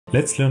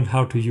Let's learn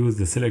how to use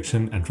the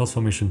selection and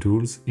transformation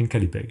tools in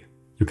Callipeg.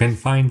 You can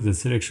find the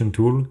selection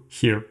tool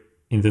here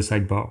in the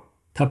sidebar.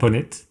 Tap on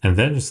it and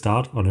then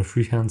start on a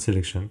freehand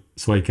selection.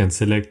 So I can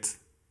select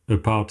a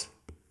part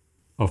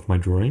of my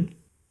drawing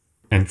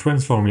and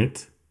transform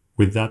it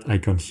with that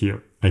icon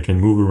here. I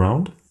can move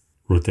around,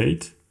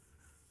 rotate,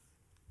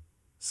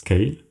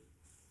 scale,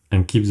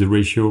 and keep the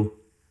ratio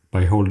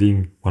by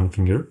holding one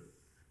finger.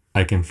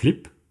 I can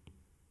flip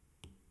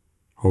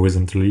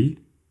horizontally,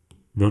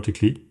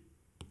 vertically.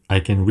 I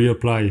can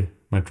reapply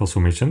my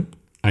transformation.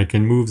 I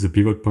can move the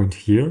pivot point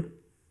here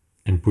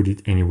and put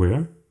it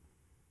anywhere.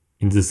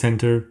 In the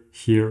center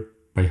here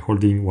by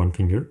holding one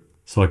finger.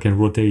 So I can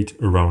rotate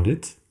around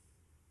it.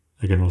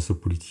 I can also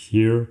put it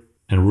here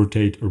and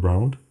rotate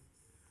around.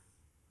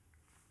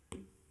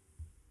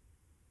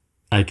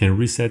 I can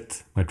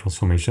reset my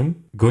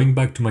transformation. Going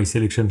back to my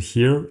selection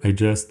here, I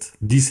just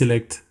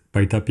deselect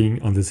by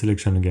tapping on the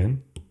selection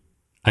again.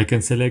 I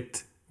can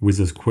select with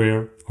a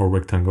square or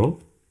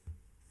rectangle.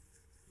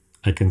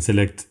 I can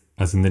select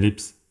as an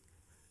ellipse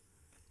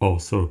or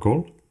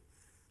circle.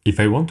 If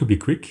I want to be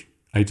quick,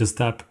 I just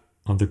tap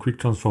on the quick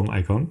transform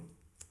icon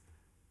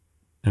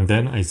and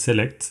then I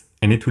select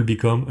and it will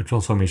become a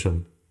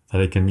transformation that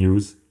I can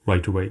use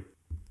right away.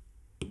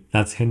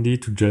 That's handy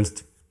to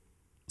just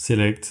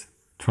select,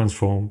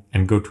 transform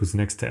and go to the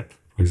next step.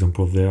 For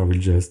example, there I will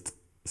just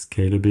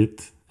scale a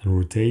bit and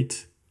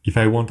rotate. If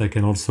I want, I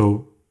can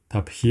also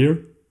tap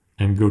here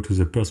and go to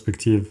the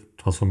perspective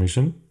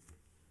transformation.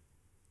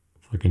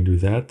 So I can do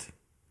that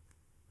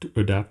to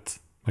adapt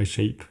my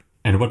shape.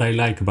 And what I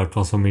like about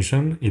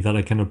transformation is that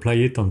I can apply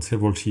it on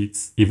several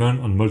sheets, even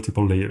on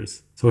multiple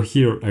layers. So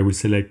here I will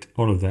select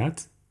all of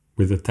that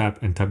with a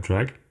tap and tap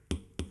drag.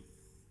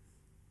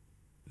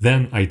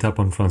 Then I tap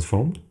on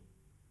transform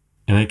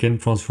and I can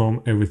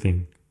transform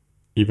everything,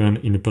 even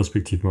in a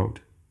perspective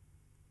mode.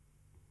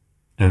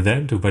 And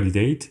then to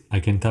validate, I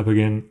can tap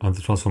again on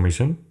the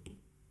transformation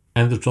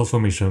and the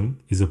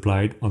transformation is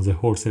applied on the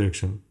whole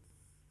selection.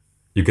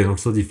 You can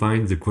also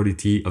define the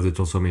quality of the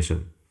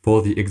transformation.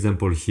 For the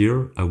example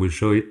here, I will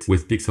show it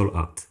with pixel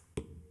art.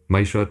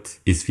 My shot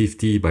is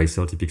 50 by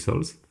 30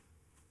 pixels.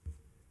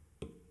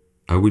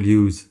 I will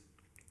use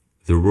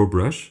the raw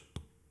brush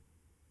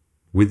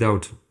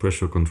without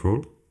pressure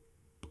control.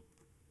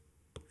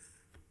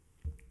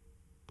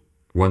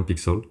 1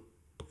 pixel.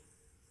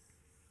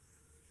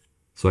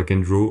 So I can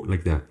draw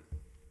like that.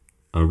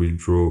 I will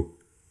draw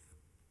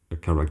a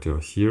character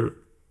here.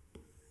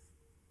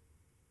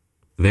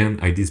 Then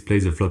I display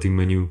the floating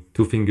menu,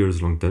 2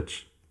 fingers long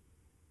touch.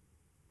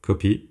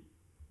 Copy,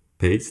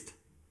 paste,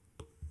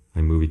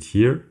 I move it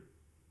here,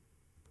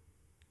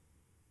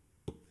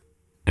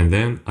 and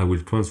then I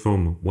will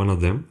transform one of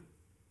them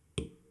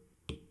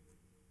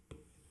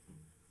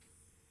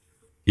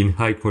in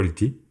high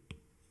quality.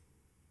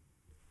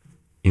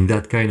 In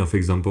that kind of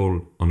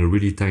example, on a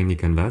really tiny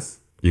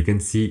canvas, you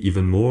can see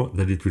even more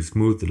that it will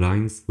smooth the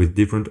lines with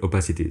different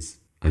opacities.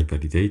 I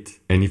validate,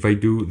 and if I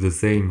do the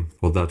same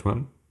for that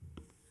one,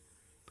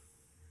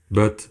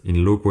 but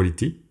in low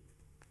quality,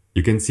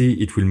 you can see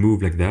it will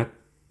move like that.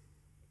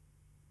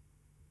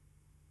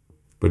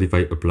 But if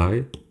I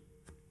apply,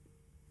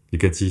 you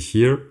can see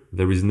here,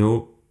 there is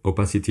no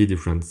opacity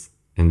difference.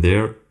 And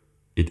there,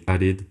 it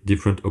added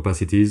different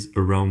opacities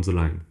around the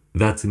line.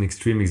 That's an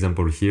extreme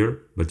example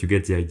here, but you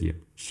get the idea.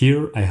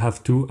 Here, I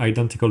have 2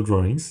 identical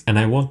drawings and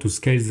I want to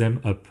scale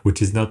them up,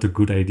 which is not a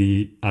good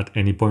idea at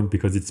any point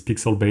because it's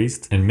pixel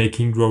based and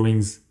making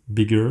drawings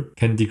bigger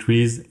can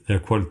decrease their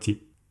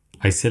quality.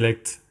 I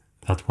select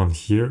that one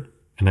here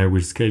and I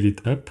will scale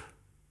it up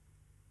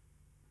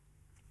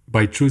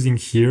by choosing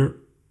here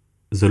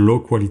the low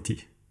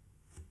quality.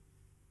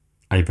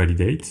 I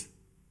validate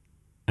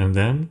and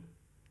then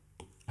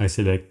I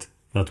select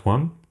that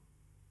one,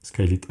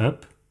 scale it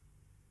up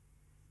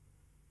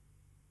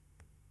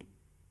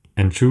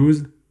and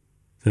choose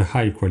the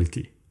high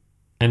quality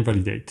and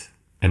validate.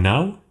 And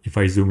now if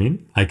I zoom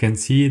in, I can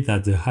see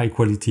that the high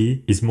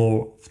quality is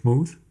more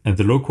smooth and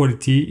the low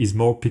quality is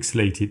more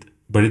pixelated,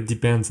 but it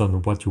depends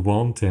on what you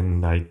want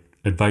and I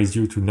advise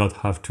you to not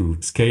have to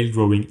scale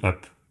drawing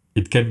up.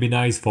 It can be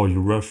nice for your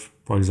rough,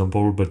 for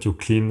example, but your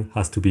clean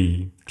has to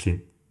be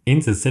clean.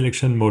 In the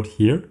selection mode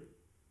here,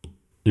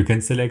 you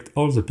can select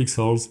all the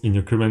pixels in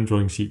your current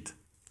drawing sheet.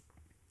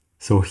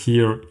 So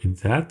here in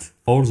that,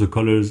 all the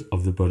colors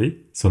of the body.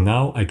 So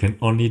now I can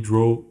only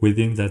draw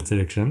within that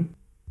selection.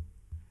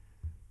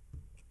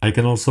 I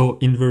can also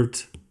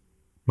invert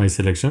my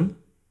selection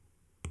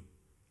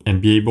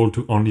and be able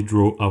to only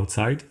draw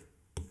outside.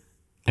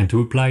 And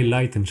to apply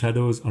light and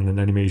shadows on an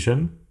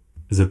animation,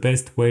 the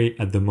best way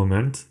at the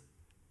moment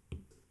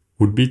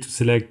would be to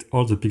select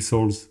all the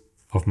pixels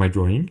of my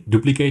drawing,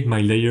 duplicate my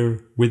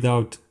layer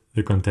without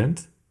the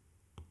content,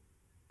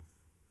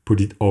 put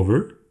it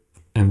over,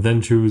 and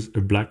then choose a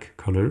black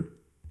color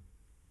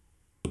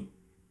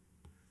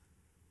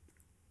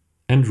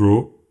and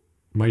draw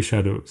my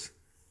shadows.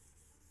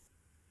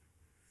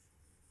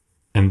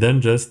 And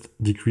then just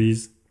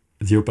decrease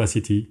the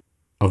opacity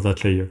of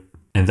that layer.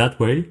 And that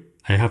way,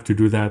 I have to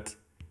do that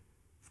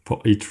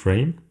for each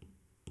frame,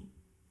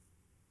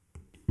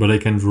 but I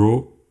can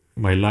draw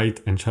my light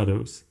and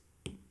shadows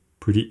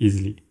pretty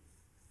easily,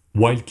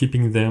 while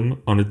keeping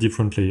them on a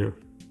different layer.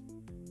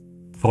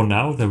 For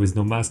now, there is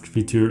no mask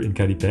feature in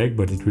Callipeg,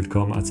 but it will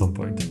come at some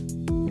point.